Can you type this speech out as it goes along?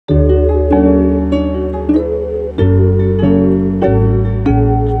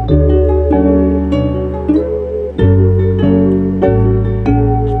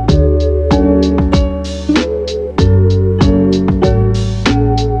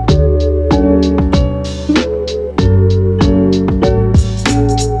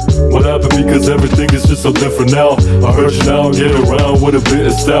cause everything is just so different now. I heard you now, get around with a bit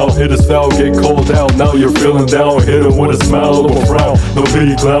of style. Hit a foul, get called out, now you're feeling down. Hit him with a smile or a frown, no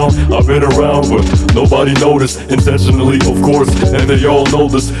pity clown. I've been around but nobody noticed, intentionally of course, and they all know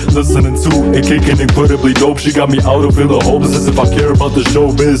this. Listening to and kicking incredibly dope, she got me out of feeling hopeless, as if I care about the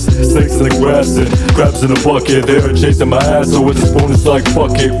showbiz. Snakes in the grass and crabs in a bucket, they're chasing my ass, so at this point it's like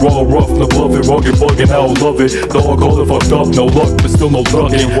fuck it. Raw, rough, no bluff it, rugged, bugging, I love it. Though I call it fucked up, no luck, but still no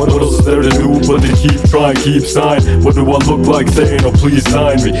ducking. What else is there to do but to keep trying, keep sign? What do I look like saying, oh please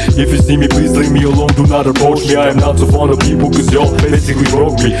sign me? If you see me, please leave me alone, do not approach me. I am not too fond of people cause y'all basically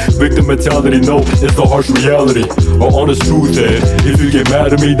broke me. Victim mentality, no, it's the harsh reality, or honest truth. And if you get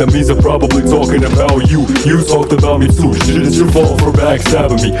mad at me, that means I'm probably talking about you. You talked about me too, shit it's your fault for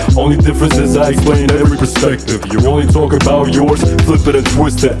backstabbing me. Only difference is I explain every perspective. You only talk about yours, flip it and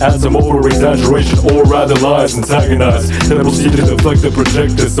twist it, add some over exaggeration or rather lies, antagonize, then proceed to deflect and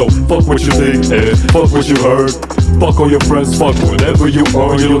project it. So fuck what you think and fuck what you heard. Fuck all your friends, fuck whatever you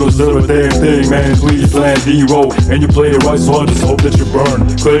earn. You don't deserve a damn thing, man, please land D-roll. And you play it right, so I just hope that you burn.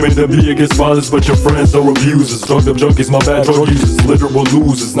 Claiming to be against violence, but your friends are abusers. Drugged up junkies, my bad drug users, literal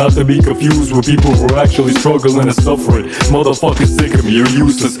losers. Not to be confused with people who are actually struggling and suffering. Motherfuckers sick of me, you're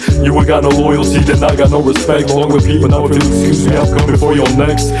useless. You ain't got no loyalty, then I got no respect. Along with people, now if you excuse me, I'm coming for your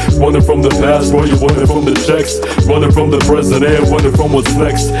next. Running from the past, while you're running from the checks. Running from the president, running from what's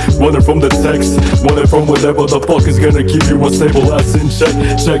next. Running from the text, running from whatever the fuck is gonna keep you unstable ass in check.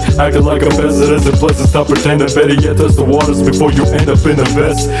 Check, acting like a peasant isn't pleasant. Stop pretending, better yet test the waters before you end up in a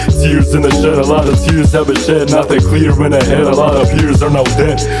mess. Tears in the shed, a lot of tears have been shed. Not that clear in the head, a lot of peers are now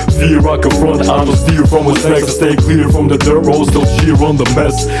dead. Fear I confront, I don't steer from what's next. I stay clear from the dirt road, still cheer on the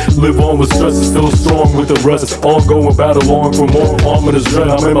mess. Live on with stress and still strong with the rest. Ongoing battle long for more ominous dread.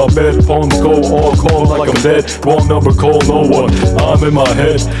 I'm in my bed, palms cold, all cold like I'm dead. Wrong number, call no one, I'm in my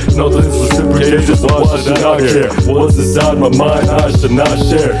head. Nothing's reciprocated, so why should I care? What's inside my mind I should not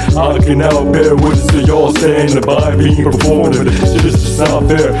share. I can now bear witness to y'all standing by being performative. Shit is just not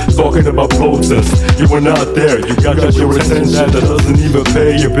fair, talking about protests. You were not there, you got your attention that doesn't even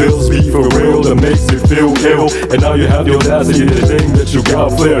pay your bills. Be for real, that makes you feel ill. And now you have the audacity to think that you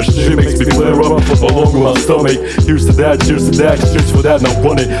got flair. Shit makes me flare up along with my stomach. Here's to that, cheers to that, cheers for that, now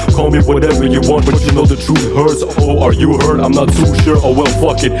run it. Call me whatever you want, but you know the truth hurts. Oh, are you hurt? I'm not too sure, oh well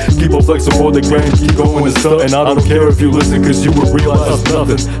fuck it. Keep on flexing for the grand, keep going and stuff. And I don't care if you listen cause you would realize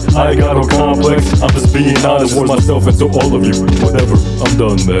nothing. I ain't got no complex, I'm just being honest with myself and to all of you. Whatever, I'm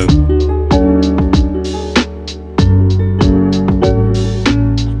done, man.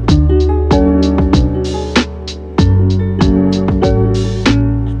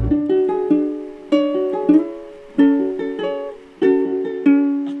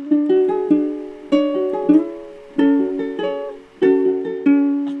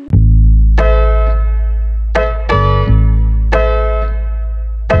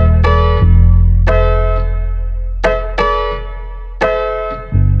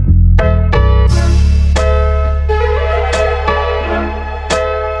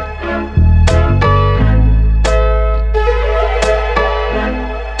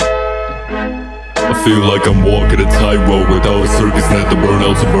 I feel like I'm walking a tightrope without a circus net. The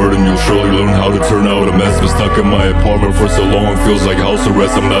burnout's a burden, you'll surely learn how to turn out a mess. But stuck in my apartment for so long, feels like house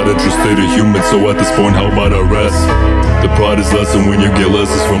arrest. I'm not interested in humans, so at this point, how about I rest? The pride is lessened when you get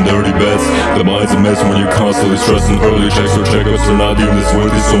lessons from dirty bets. The mind's a mess when you're constantly stressing. Early checks or checkups are not even this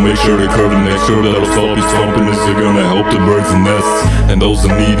worthy, so make sure to curb them. Make sure that'll stop these companies, they're gonna help the birds and nests. And those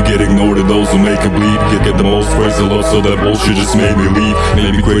in need get ignored, and those who make it bleed get the most praise and love, so that bullshit just made me leave.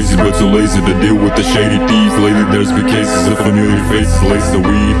 Made me crazy but too lazy to deal with the shady thieves. Lately there's been cases of familiar faces laced the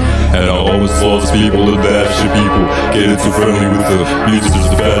weed. And I always flawless people, the bad shit people, getting too friendly with the musicians,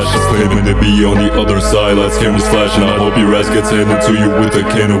 the fascists, claiming to be on the other side. Lights, cameras flashing, I hope your ass gets handed to you with a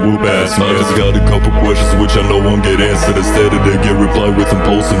can of whoop ass. I just got a couple questions which I know won't get answered. Instead of they get replied with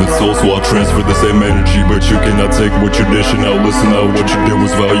impulsive insults, so I'll transfer the same energy. But you cannot take what you're dishing out. Listen out, what you did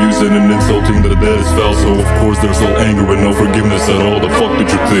was values and insulting the dead is foul. So of course there's no anger and no forgiveness at all. The fuck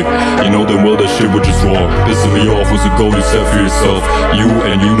did you think? You know damn well that shit was just wrong. Pissing me off was a goal you set for yourself. You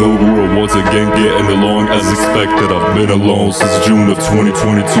and you know who are once again getting along as expected. I've been alone since June of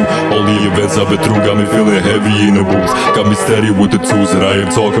 2022. All the events I've been through got me feeling heavy in the boots, got me steady with the tools. And I am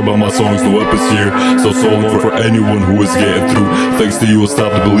talking about my songs, no weapons here. So long for anyone who is getting through. Thanks to you I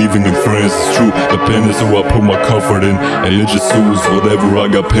stopped believing in friends. It's true, the pen is who I put my comfort in, and it just soothes whatever I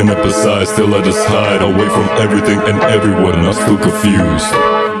got pinned up aside. Still I just hide away from everything and everyone, and I'm still confused.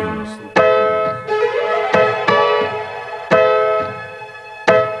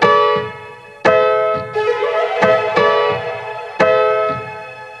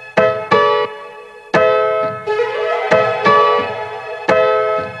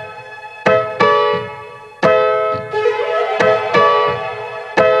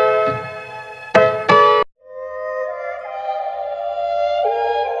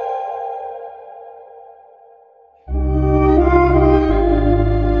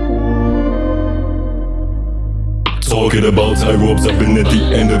 forget about tie ropes. I've been at the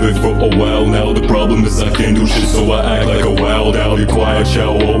end of it for a while now. The problem is I can't do shit, so I act like a wild owl. You quiet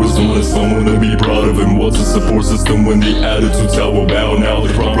chow, always wanted someone to be proud of him. What's a support system when the attitude's how will bow now?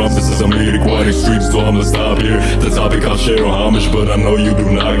 The promises I made are quite extreme, so I'm gonna stop here. The topic I'll share on homage, but I know you do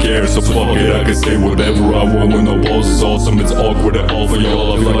not care. So fuck it, I can say whatever I want when the walls is awesome. It's awkward at all for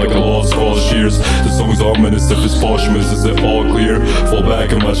y'all, I feel like a lost cause. Cheers, the song's ominous, if it's posthumous, is it all clear? Fall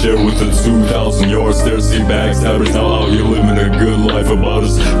back in my chair with a 2,000-yard stare. See backstabbers now out here living a good life, about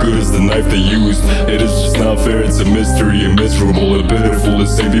as good as the knife they used. It is just not fair, it's a mystery and miserable and pitiful. The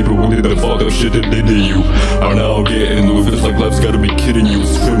same people who did the fucked up shit that they did to you are now getting to it. Feels like life's gotta be kidding you.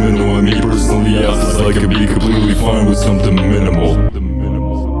 It's criminal, and me personally, I just like to be completely fine with something minimal.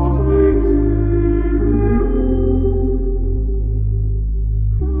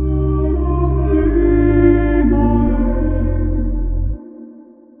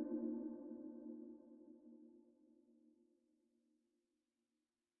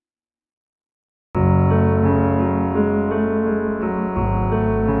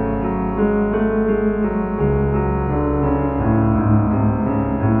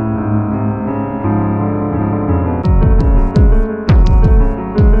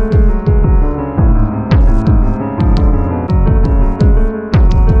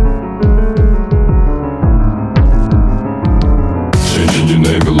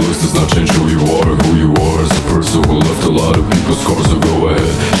 Does not change who you are as a person who left a lot of people's scars. So go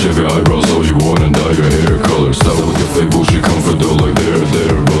ahead, shave your eyebrows all you want and dye your hair color. Stop with the fake bullshit comfort though, like there,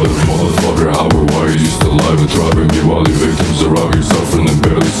 but motherfucker, how or why are you still alive and thriving? Meanwhile your victims are out here suffering and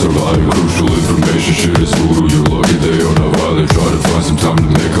barely surviving. Crucial information, shit is voodoo, you're lucky they are not violent. Try to find some time to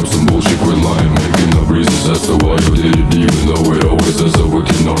make up some bullshit, quit lying, making up reasons as to why you did it, even though it always has a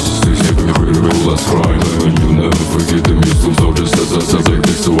wicked narcissist, hypocritical, that's crying. And you'll never forget them, you still know just as I said like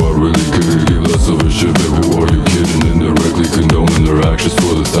this, so I really couldn't give less of a shit, but who are you kidding? Indirectly condoning their actions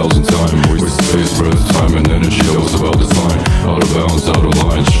for the 1,000th time. Waste space, breath, time and energy, I was about this line. Out of balance, out of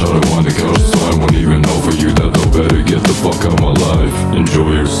line, shot to wind the couch, so I won't even know for you that they'll better get the fuck out my life.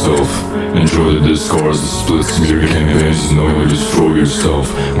 Enjoy yourself, enjoy the discards, the split smear campaigns, know you destroy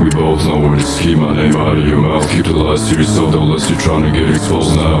yourself. We both know where to keep my name out of your mouth. Keep the lies to yourself, though, unless you're trying to get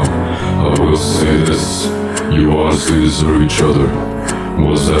exposed now. I will say this, you honestly deserve each other.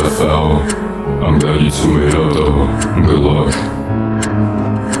 Was that foul? I'm glad you two made up though. Good luck.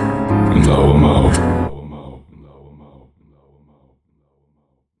 And now I'm out.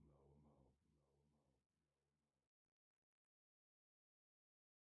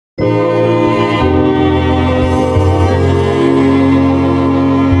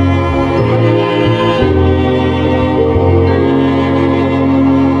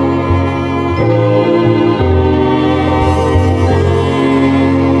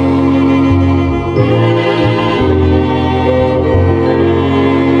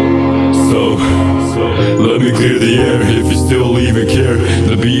 Clear the air if you still even care.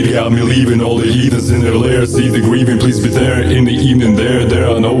 The beat got me leaving all the heathens in their lair. See the grieving, please be there in the evening. There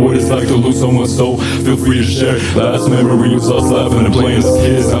I know what it's like to lose someone, so feel free to share. Last memory was us laughing and playing as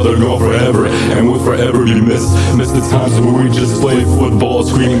kids. Now they're gone forever and will forever be missed. Miss the times when we just played football,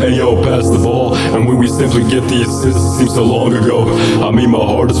 screaming ayo, pass the ball. And when we simply get the assist, it seems so long ago. I mean my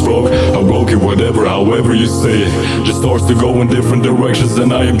heart is broke, I broke it, whatever, however you say it. Just starts to go in different directions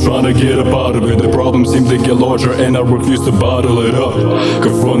and I am trying to get up out of it. The problems seem to get larger and I refuse to bottle it up.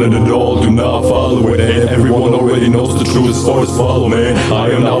 Confronting it all, do not follow it. And everyone already knows the truth as far as follow, man.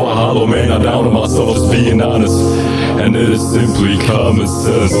 I am now a hollow man, I down on myself, just being honest. And it is simply common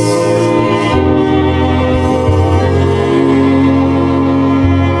sense.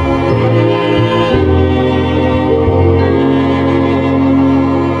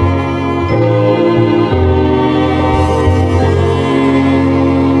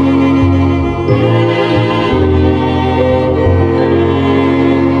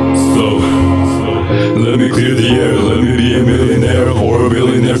 Let me clear the air, let me be a millionaire or a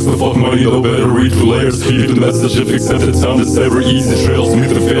billionaire. So fuck money, though better read through layers. Keep the message if accepted, sound to sever easy trails.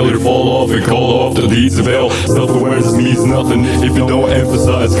 Meet the failure, fall off and call off the deeds of hell. Self-awareness means nothing if you don't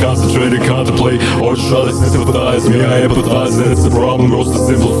emphasize, concentrate and contemplate, or try to sympathize. Me, I empathize, and it's the problem grows to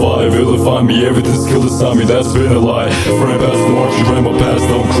simplify. Vilify me, everything's killed inside me, that's been a lie. Friend past March, you ran my past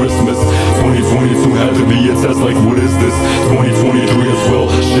on Christmas. 2022 had to be a test, like what is this? 2023 as well,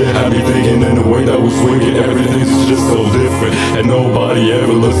 shit had me thinking in a way that was wicked. Everything's just so different and nobody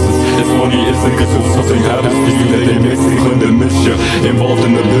ever listens. It's funny, isn't it? Cause if something happens to you that they make me claim to miss you. Involved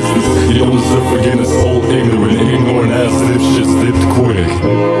in the business, you don't deserve forgiveness. Old ignorant, ignoring as if shit slipped quick.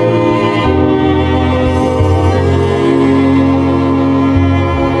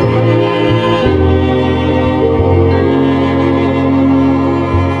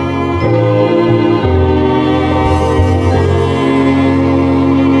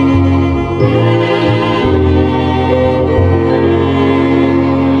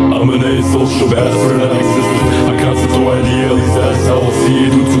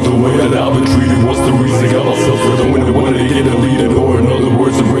 I got myself for the winner when they get a lead, or in other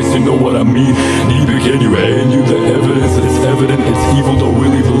words, embrace, you know what I mean. Neither can you hand you the evidence. It's evident, it's evil, don't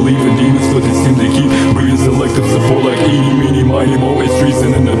really believe in demons, but they seem to keep bringing selective support like eeny, meeny, miny, mo. It's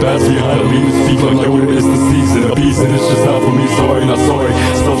treason in the past behind a lead. Speak like no, it is the season of peace, and it's just not for me. Sorry, not sorry.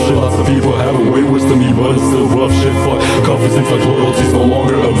 Stuff shit lots of people have it way worse than me, but it's still rough shit. Fuck, comfort seems like loyalty's no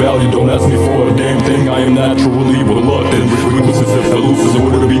longer a value. Don't ask me for a damn thing, I am naturally reluctant. Weaknesses if the losers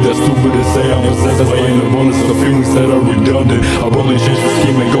order to be that stupid to say I'm possessed by an abundance of feelings that are redundant. I'll only change the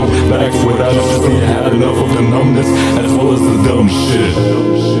scheme and go back to it. I just think I had enough of the numbness as well as the dumb shit.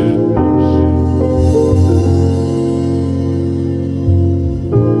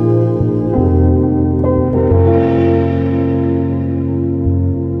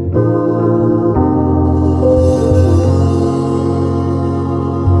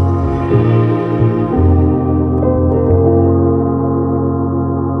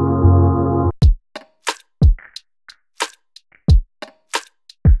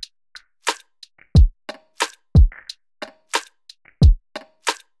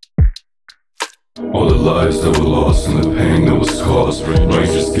 All the lives that were lost and the pain that was caused. Rain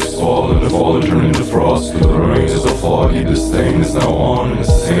just keeps falling, the falling turn into frost. The rain is a foggy, the stain is now on, and the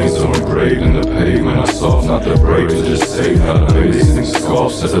stains are engraved in the pavement. I soft, not the brave to just save, not amazing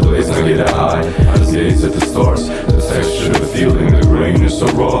scoffs. As the blaze I get high, I just gaze at the stars. The texture, the feeling, the grain is so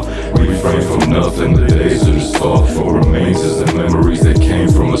raw. We refrain from nothing, the days are just off. What remains is the memories that came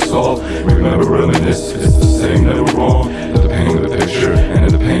from us all. Remember, reminisce, it's the same, never wrong. The pain of the picture, and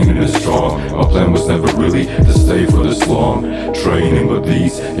the pain is strong. My plan was never really to stay for this long. Training, but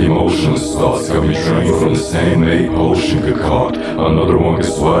these emotionless thoughts got me drained from this handmade potion concoct. Another one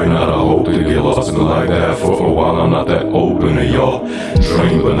gets why not. I hope to get lost in like that for a while. I'm not that open to y'all.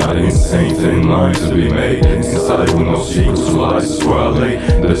 Drained but not insane, thin lines to be made. Inside with no secrets or lies is where I lay.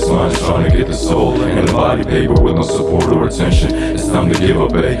 This line's trying to get the soul and the body paper with no support or attention. It's time to give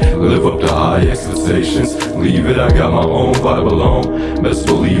up, live up to high expectations. Leave it, I got my own vibe alone. Best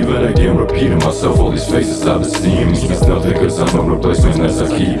believe it, again repeating myself. All these faces I've seen means nothing, cause I'm no replacement as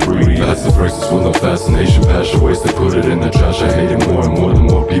I keep breathing. That's the phrases with no fascination, passion ways to put it in the trash. I hate it more and more the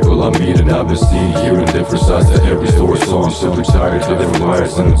more people I meet, and I've been seeing, hearing different sides to every story. So I'm simply tired to different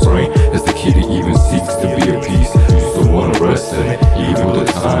wires in the brain. It's the key to even seeks to be at peace. Used to wanna rest in it, even with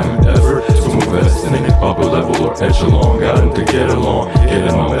the time and effort to invest in it. Upper level or echelon, got them to get along.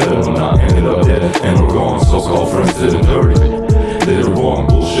 Getting my better when I ended up dead and we're gone. So-called friends didn't dirty, did it wrong,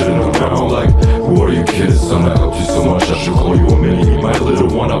 bullshitting around like, who are you kidding, son? I helped you so much, I should call you a mini, my little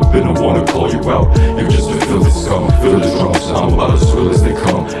one. I've been the one to call you out. You just been feeling scum, feel the drums. I'm about as real as they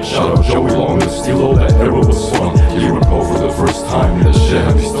come. Shout out Joey, long live Stilo, that era was fun. You were Poe for the first time, that shit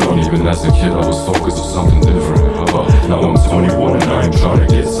had me stunned. Even as a kid, I was focused on something different. Now I'm 21 and I'm trying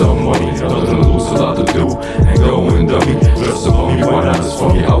to get some money. Nothing to lose, a lot to do, and going dummy. Dress up on me, why not? It's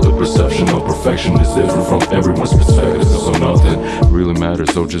funny how the perception of perfection is different from everyone's perspective. So nothing really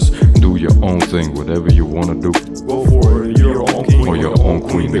matters, so just do your own thing. Whatever you wanna do, Go for it, you're your own king. or your own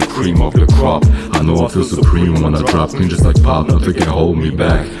queen, the cream of the crop. I know I feel supreme when I drop clean just like pop. Nothing can hold me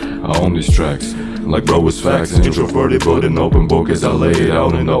back, I own these tracks. Like bro, it's facts, introverted but an open book as I lay it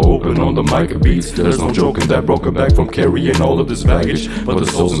out in the open on the mic of beats. There's no joking that broken back from carrying all of this baggage, but the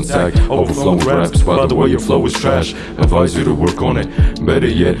soul's intact, overflowing raps. By the way, your flow is trash, advise you to work on it. Better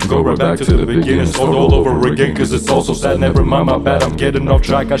yet, go right back to the beginning, start all over again, cause it's all so sad. Never mind, my bad, I'm getting off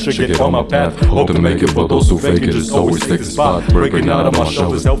track, I should get on my path. Hope to make it, but those who fake it just always take the spot. Breaking out of my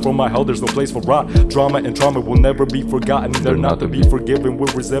shell is help from my hell, there's no place for rot. Drama and trauma will never be forgotten, they're not to be forgiven.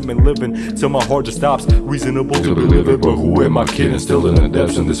 With resentment living till my heart just stops. Reasonable to believe it, but who am I kidding? Still in the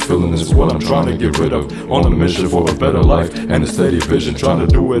depths, and this feeling is what I'm trying to get rid of. On a mission for a better life and a steady vision, trying to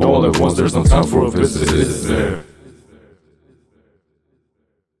do it all at once. There's no time for a visit, it's there.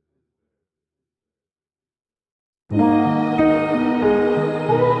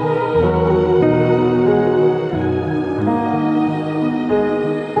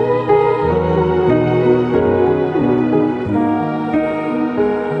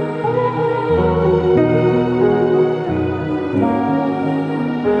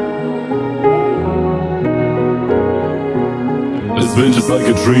 It's been just like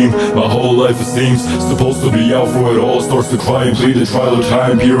a dream, my whole life it seems. Supposed to be out for it all, starts to cry and plead. A trial of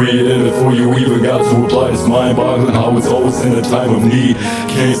time period, and before you even got to apply, it's mind-boggling how it's always in a time of need.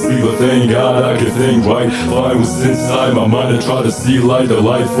 Can't sleep, but thank God I can think right. Find what's inside my mind and try to see light.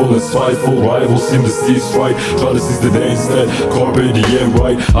 Delightful and spiteful rivals seem to see strife. Try to seize the day instead, carpe diem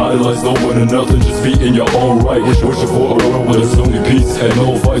right. Idolize no one and nothing, just be in your own right. Wishing for a world where there's only peace and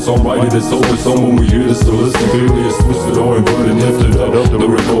no fights. I'm right, it's over. Someone we hear this to listen clearly. It's twisted or inverted, lifted up the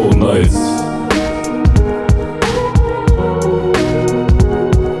lyrical nights.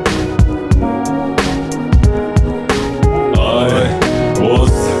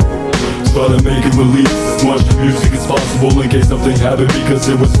 it because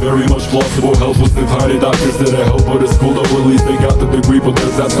it was very much plausible. Health was declining, doctors didn't help, but at school though at least they got the degree. But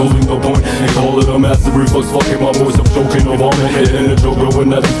there's absolutely no point in calling a massive reflux. Fucking my voice, I'm choking on vomit, hitting a joke,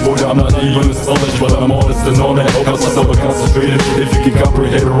 growing at this point. I'm not even astonished, but I'm honest and on it. Help myself concentrated. If you can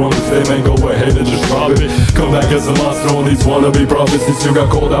comprehend or understand, man, go ahead and just drop it. Come back as a monster on these wannabe prophets. Since you got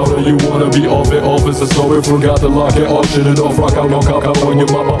called out and you wanna be off it, office. So we forgot to lock it off, shit it off, rock out, no cop out when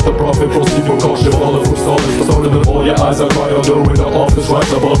your mom off the profit. Proceed with caution, falling from solace. Started to fall, your eyes are cry on during the office,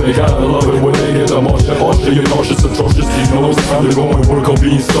 right above it. Gotta love it when they get the martian. You're nauseous, atrocious. You know it's time to go and work on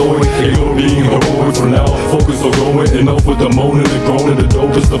being stoic. Ignore being heroic for now. Focus on growing, enough with the moaning and groaning. The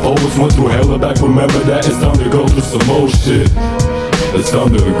dopest the poets went through hell and back. Remember that it's time to go through some more shit. It's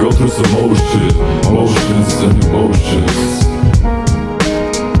time to go through some more shit. Emotions and emotions.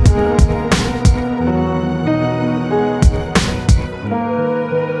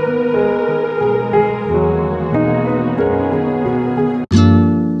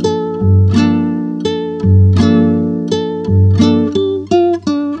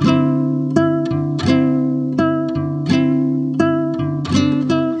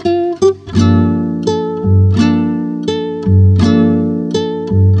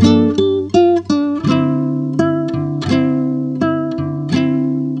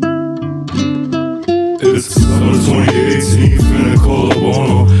 It's summer 2018, finna call up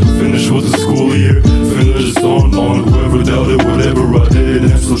on them. Finish with the school year, finna just on whoever doubted whatever I did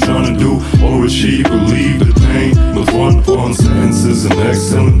and still trying to do or achieve. Believe the pain with one sentences and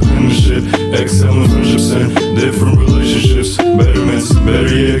excellent penmanship, excellent friendships and different relationships. Betterments,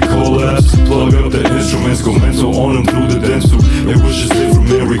 better yet collapse. Plug up the instruments, go mental on them through the dental. It was just different,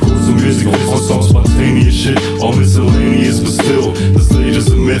 man, record some music on some spontaneous shit, all miscellaneous, but still the stage is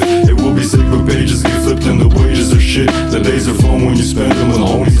a myth. It will be sacred pages get flipped and the wages are shit. The days are fun when you spend them with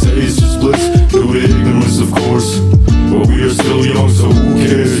homies. Days just bliss through the ignorance, of course. But we are still young, so who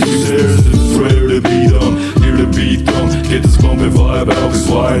cares? Who cares? It's rare to be dumb, here to be dumb. Get this bumpin' vibe out, cause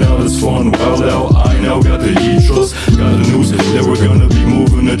why now? It's fun, wild out. I now got the heat, trust. Got the news that we're gonna be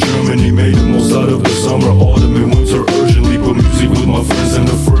moving to Germany. Made the most out of the summer, autumn and winter. Urgently put music with my friends in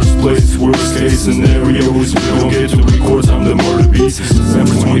the first place. Worst case scenario is we don't get to record time to murder beats.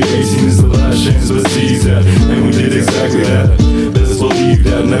 December 2018 is the last chance, let's seize that. And we did exactly that. Let's believe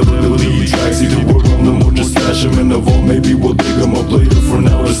that, never delete tracks. Either work on them or just stash them in the vault. Maybe we'll dig them up later. For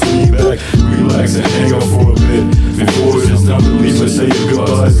now, just lean back, relax and hang out for a bit. Before it's time to leave, let's say your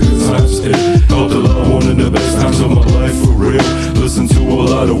goodbyes. Good times, it helped a lot. One of the best times of my life, for real. Listen to a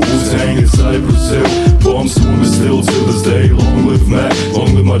lot of Wu-Tang in Cypress Hill. But I'm swimming still to this day. Long live Mac,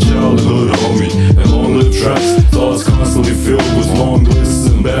 long live my childhood homie, and long live tracks. Thoughts constantly filled with long lists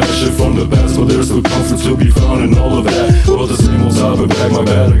and bad shit from the past, but there's no comfort to be found in all of that. Well, the same old topic back, my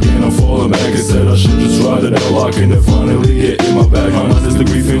bad again. I'm falling back and said I should just try it out, locking it, finally get in my back. My mind is the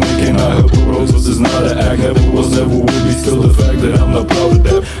grief feeling, cannot help it. This is not an act, never was, never will be. Still the fact that I'm not proud of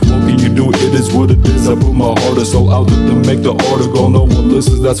that. What can you do? It is what it is. I put my heart and soul out there to make the article. No one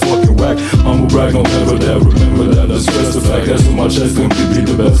listens, that's fucking whack. I'm a brag, don't never that. Remember that, that's just a fact. That's what my chest can be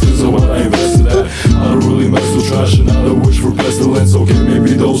the best. Cause of what I invest in that. I don't really mess with trash and I don't wish for pestilence. Okay,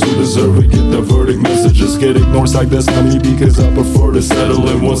 maybe those who deserve it get the verdict. Messages get ignored, like that's not me because I prefer to settle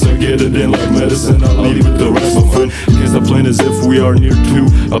it. Once I get it in like medicine, I'll leave it the rest, my friend. Cause the plan is if we are near to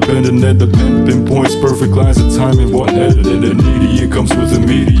abandon it, the pinpoints, perfect lines of timing, one edited and needy. It comes with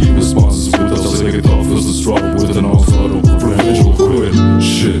immediate responses without second thought, feels the struggle with an onslaught of revenge will quit.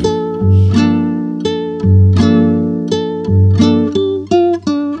 Shit.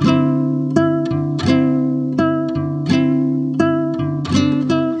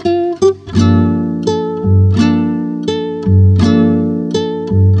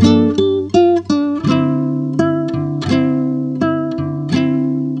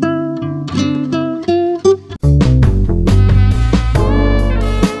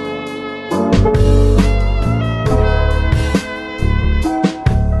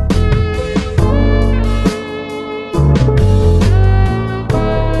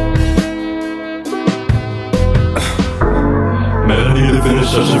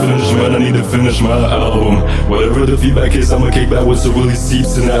 I should finish, man, I need to finish my album. Whatever the feedback is, I'ma kick back what's really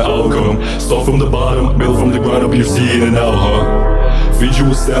seeps in that outcome. Start from the bottom, build from the ground up, you're seeing it now, huh? feed you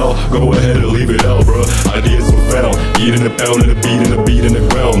a style, go ahead and leave it out, bruh. Ideas were found, eating a pound and a beat in the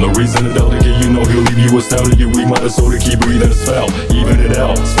ground. No reason to doubt again, you know he'll leave you astounded. You weak minded, so to keep breathing is foul. Even it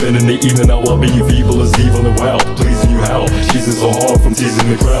out, spending the evening out while being feeble as evil and wild. Pleasing you how, cheesing so hard from teasing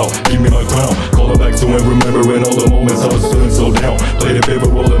the crowd. Give me my crown, calling back to and remembering all the moments I was feeling so down. Played a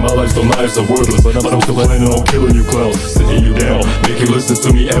pivot role in my life, so lives are worthless, but I'm still planning on killing you clowns, sitting you down, make you listen to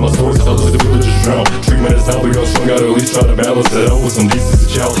me and my stories. I'll let the villagers drown. Treatment is how we got strung out, at least try to balance it out with some decency,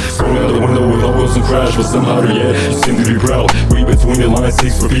 child. Scrolling out the window with logos and crash, but somehow yeah, you seem to be proud. Read between the lines,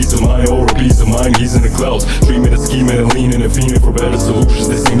 seeks for peace of mind or a peace of mind. He's in the clouds, dreaming and scheming and leaning and fiending for better solutions.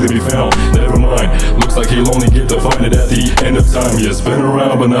 They seem to be found. Never mind, looks like he'll only get to find it at the end of time. Yeah, it's been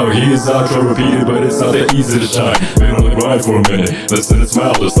around, but now he is out. Try to repeat it, but it's not that easy to shine. Been on the grind for a minute, listen and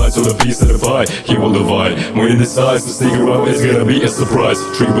smile. The slice of the piece of the pie, he will divide. When he decides to sneak around, it's gonna be a surprise.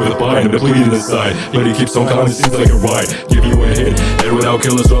 Treat with a pie and depleted inside, but he keeps on coming, seems like a ride. Give you a hit, head without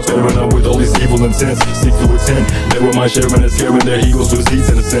killers, drops pairing up with all these evil intents. Seek to attend, never mind sharing and scaring their egos with seats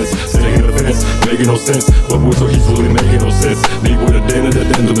in a sense. Taking offense, making no sense, but so he's really making no sense. Leave with a den at the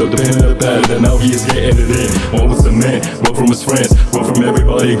end of the pen and the bad, and now he is getting it in. One was a man, run from his friends, run from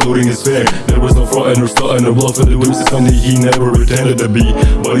everybody, including his fam. There was no front or starting to bluff, and the dude is something he never pretended to be.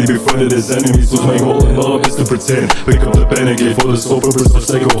 But he befriended his enemies, whose main goal in love is to pretend. Pick up the pen and get for the sole purpose of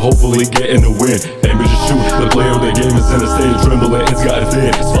sake of hopefully getting the win. Ambitious shoot, the player of the game is in a state of trembling, it's got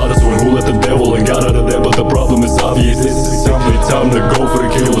thin. Spot us when who let the devil and got out of there, but the problem is obvious. It's simply time to go for the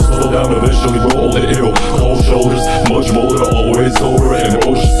kill. Slow down, eventually roll it ill. Cold shoulders, much bolder, always over. And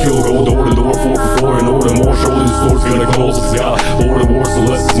emotions kill, go door to door, 4 for 4 in order. More shoulders, doors gonna close the sky. More the war, so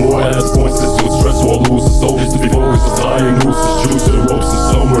less is more. As coincidence to stress won't lose the soul. Just to be focused on tying nooses, juice to the ropes, and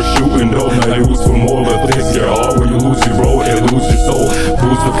some are shooting. No, I lose for more, but things get hard when you lose your road and lose your soul.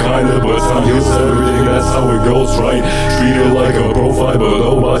 Boost the kinda, but time heals everything. That's how it goes, right? Treat it like a profile, but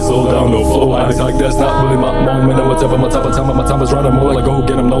nobody slow down, no flow. I like that's not really my moment. And whatever my top of time, my time is running more like go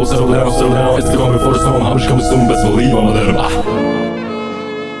get him. No, settle down, settle down. It's the coming for the storm. How much comes soon? Best believe I'ma let him.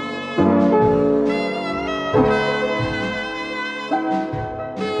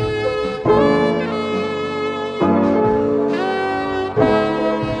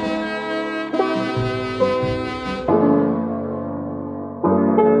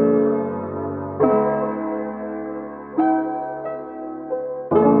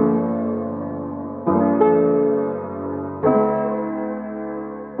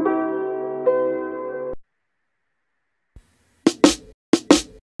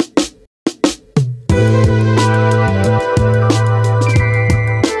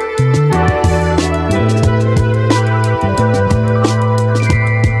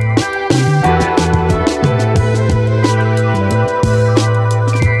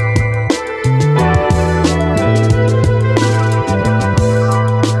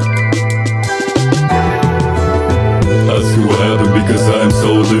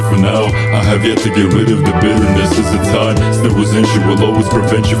 For now, I have yet to get rid of the bitterness. Is it time? Still resent you, will always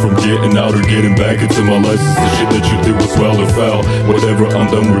prevent you from getting out or getting back into my life. Since the shit that you did was well or foul. Whatever, I'm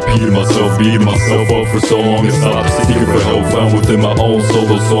done repeating myself, beating myself up for so long. It's not seeking for help, found within my own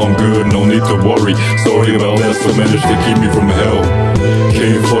solo, so I'm good, no need to worry. Sorry about that, still managed to keep me from hell.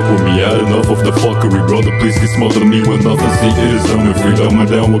 Can't fuck with me, had enough of the fuckery. Brother, please get smothered me with nothing. See, it is unfree. Coming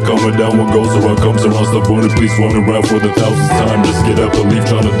down, what goes around comes around. Stop running, please run around for the 1000th time. Just get up and leave,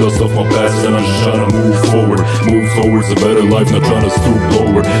 trying to dust off my past, and I'm just trying to move forward. Move towards a better life, not trying to stoop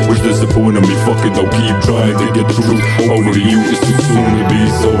lower. Which disappointed me, fuck it though, keep trying to get the truth over to you. It's too soon to be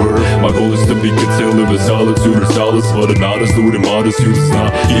sober. My goal is to be content, live in solitude or solace. But an honest dude and modest youth, it's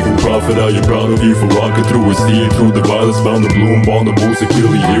not equal profit. I am proud of you for rocking through it, seeing through the violence, bound to bloom, bound to boost.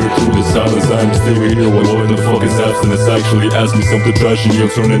 Clearly hear through the silence, I'm still here. What the fuck is abstinence? Actually ask me something trash and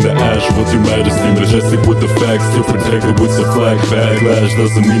you'll turn into ash. What's your majesty? Majestic with the facts, still protected with some flag. Backlash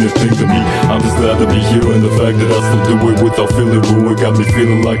doesn't mean a thing to me. I'm just glad to be here, and the fact that I still do it without feeling ruined got me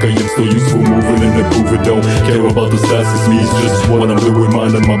feeling like I am still useful, moving and improving. Don't care about the stats, it's me, it's just what I'm doing.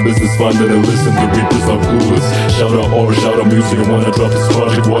 Minding my business, finding and listen to reapers, I'm clueless. Shout out art, shout out music, and when I drop this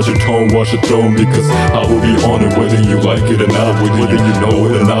project, watch your tone, watch your throne, because I will be on it whether you like it or not. Whether you know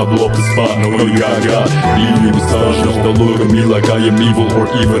it, and I'll blow up the spot. No, you got Leave me massage. Don't look at me like I am evil or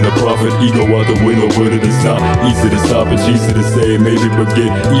even a prophet. Ego out the window, but it is not easy to stop. It's easy to say, maybe, but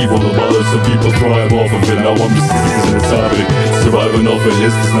get evil about it. Some people thrive off of it. Now I'm just seizing the topic. Surviving off of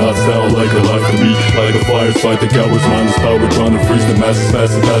his does not sound like a life to me. Like the fires fight the cowards, mindless power, trying to freeze the masses,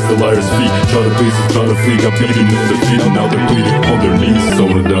 passing past the liar's feet. Try to please the Try to flee, got beaten in the feet, and now they're bleeding on their knees.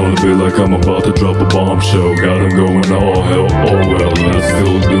 Slowing it down a bit like I'm about to drop a bombshell. Got them going all hell, oh well, and I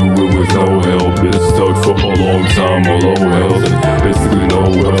still do it with no help. Been stuck for a long time, all low health, and basically no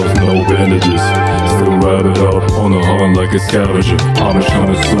wealth, no bandages. Still rabbit out on the hunt like a scavenger. Amish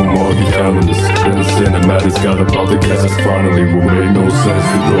hunters soon mark the calendars. Then the cinematics got about the cast finally. Will make no sense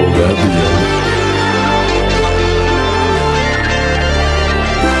to go that the end.